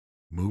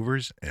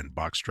Movers and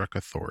Box Truck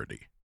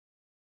Authority.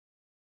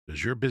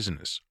 Does your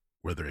business,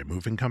 whether a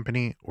moving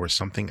company or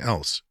something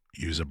else,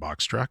 use a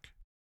box truck?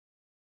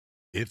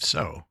 If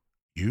so,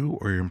 you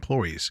or your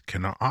employees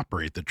cannot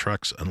operate the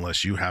trucks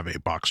unless you have a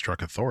box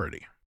truck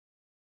authority.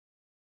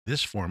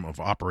 This form of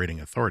operating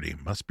authority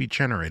must be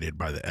generated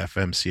by the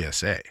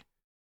FMCSA,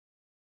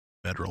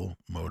 Federal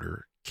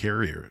Motor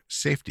Carrier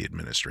Safety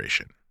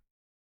Administration.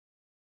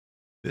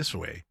 This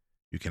way,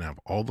 you can have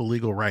all the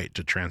legal right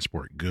to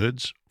transport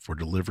goods for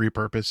delivery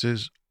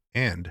purposes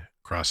and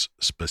cross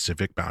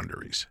specific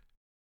boundaries.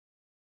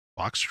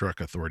 Box truck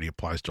authority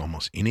applies to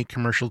almost any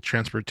commercial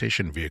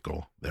transportation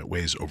vehicle that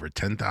weighs over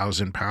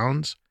 10,000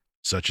 pounds,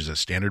 such as a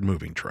standard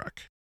moving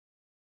truck.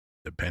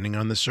 Depending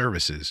on the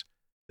services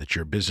that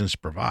your business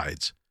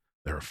provides,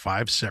 there are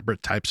 5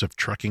 separate types of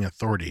trucking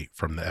authority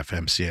from the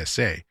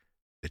FMCSA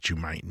that you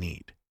might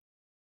need.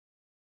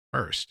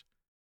 First,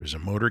 there's a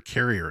motor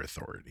carrier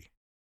authority.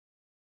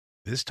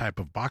 This type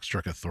of box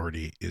truck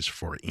authority is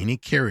for any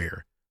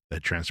carrier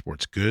that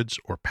transports goods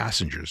or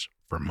passengers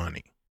for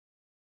money.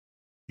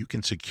 You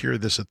can secure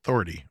this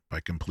authority by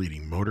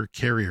completing motor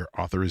carrier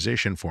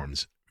authorization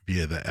forms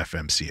via the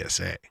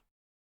FMCSA.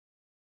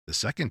 The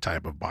second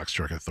type of box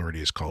truck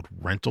authority is called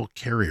rental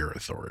carrier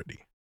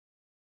authority.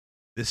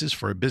 This is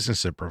for a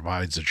business that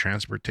provides the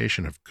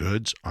transportation of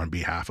goods on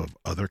behalf of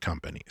other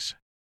companies.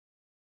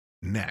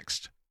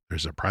 Next,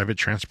 there's a private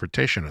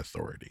transportation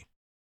authority.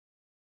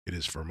 It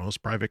is for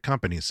most private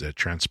companies that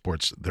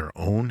transports their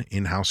own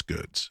in-house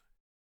goods.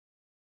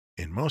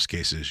 In most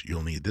cases,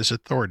 you'll need this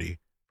authority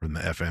from the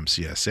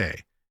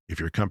FMCSA if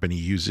your company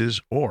uses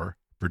or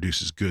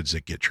produces goods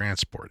that get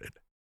transported.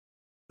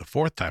 The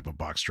fourth type of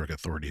box truck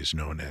authority is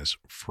known as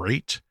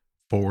freight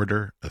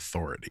forwarder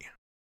authority.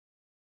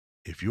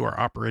 If you are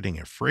operating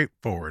a freight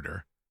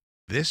forwarder,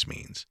 this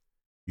means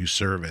you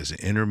serve as an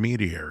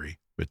intermediary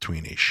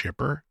between a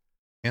shipper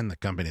and the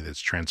company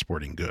that's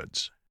transporting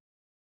goods.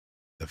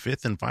 The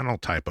fifth and final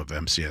type of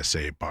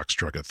MCSA box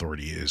truck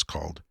authority is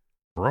called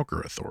broker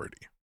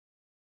authority.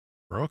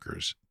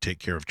 Brokers take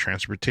care of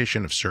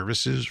transportation of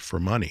services for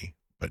money,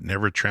 but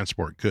never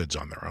transport goods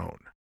on their own.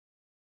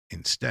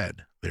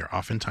 Instead, they are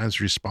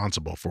oftentimes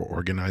responsible for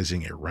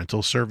organizing a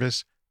rental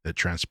service that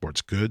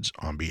transports goods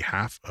on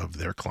behalf of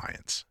their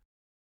clients.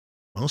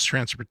 Most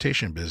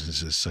transportation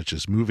businesses, such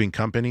as moving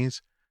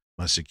companies,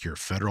 must secure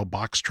federal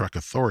box truck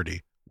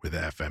authority with the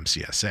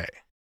FMCSA.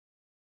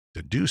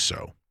 To do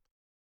so,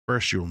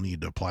 first you'll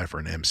need to apply for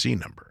an MC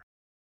number.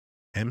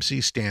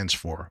 MC stands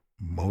for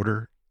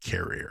Motor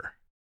Carrier.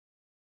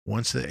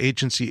 Once the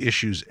agency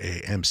issues a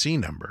MC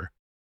number,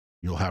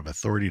 you'll have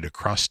authority to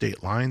cross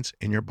state lines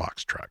in your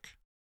box truck.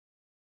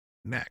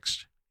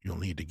 Next, you'll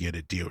need to get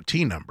a DOT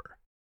number.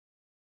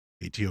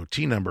 A DOT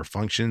number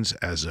functions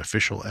as the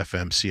official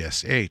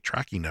FMCSA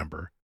tracking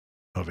number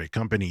of a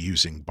company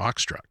using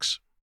box trucks.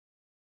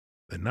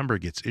 The number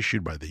gets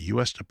issued by the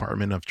U.S.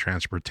 Department of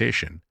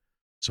Transportation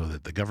so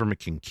that the government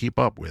can keep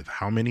up with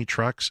how many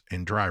trucks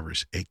and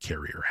drivers a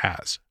carrier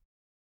has.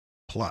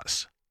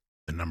 Plus,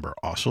 the number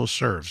also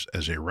serves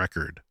as a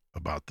record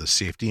about the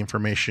safety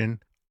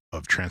information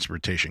of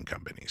transportation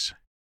companies.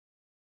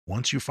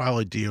 Once you file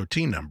a DOT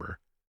number,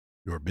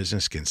 your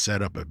business can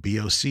set up a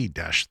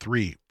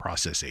BOC-3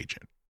 process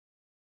agent.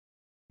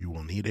 You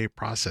will need a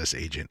process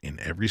agent in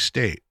every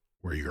state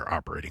where you're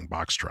operating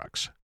box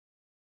trucks.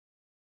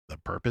 The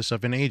purpose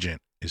of an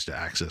agent is to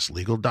access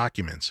legal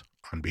documents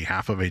on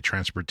behalf of a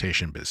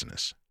transportation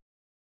business.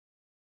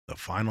 The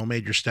final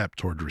major step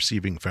toward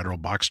receiving federal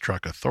box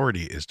truck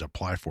authority is to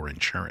apply for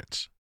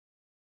insurance.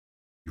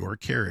 Your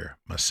carrier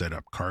must set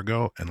up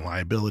cargo and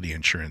liability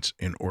insurance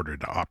in order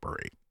to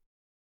operate.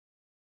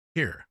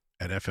 Here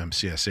at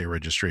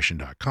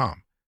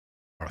FMCSAregistration.com,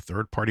 our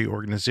third-party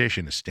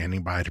organization is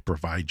standing by to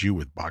provide you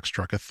with box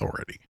truck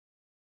authority.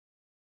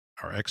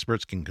 Our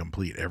experts can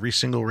complete every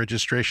single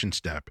registration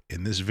step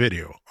in this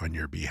video on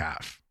your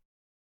behalf.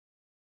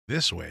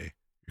 This way,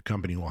 your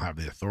company will have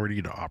the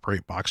authority to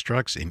operate box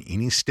trucks in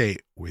any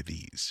state with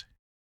ease.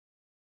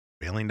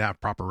 Failing to have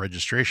proper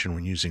registration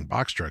when using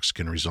box trucks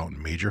can result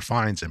in major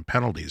fines and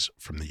penalties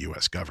from the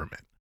U.S.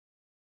 government.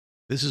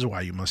 This is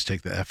why you must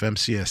take the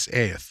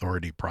FMCSA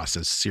authority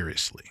process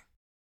seriously.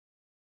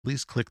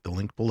 Please click the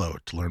link below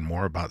to learn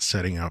more about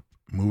setting up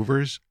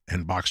movers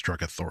and box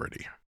truck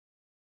authority.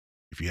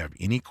 If you have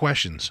any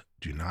questions,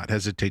 do not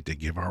hesitate to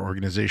give our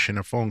organization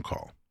a phone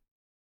call.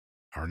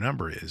 Our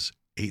number is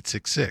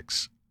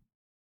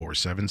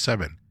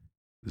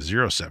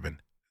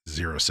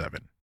 866-477-0707.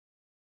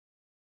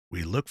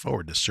 We look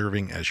forward to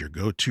serving as your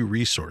go-to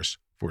resource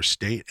for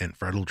state and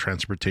federal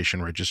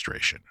transportation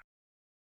registration.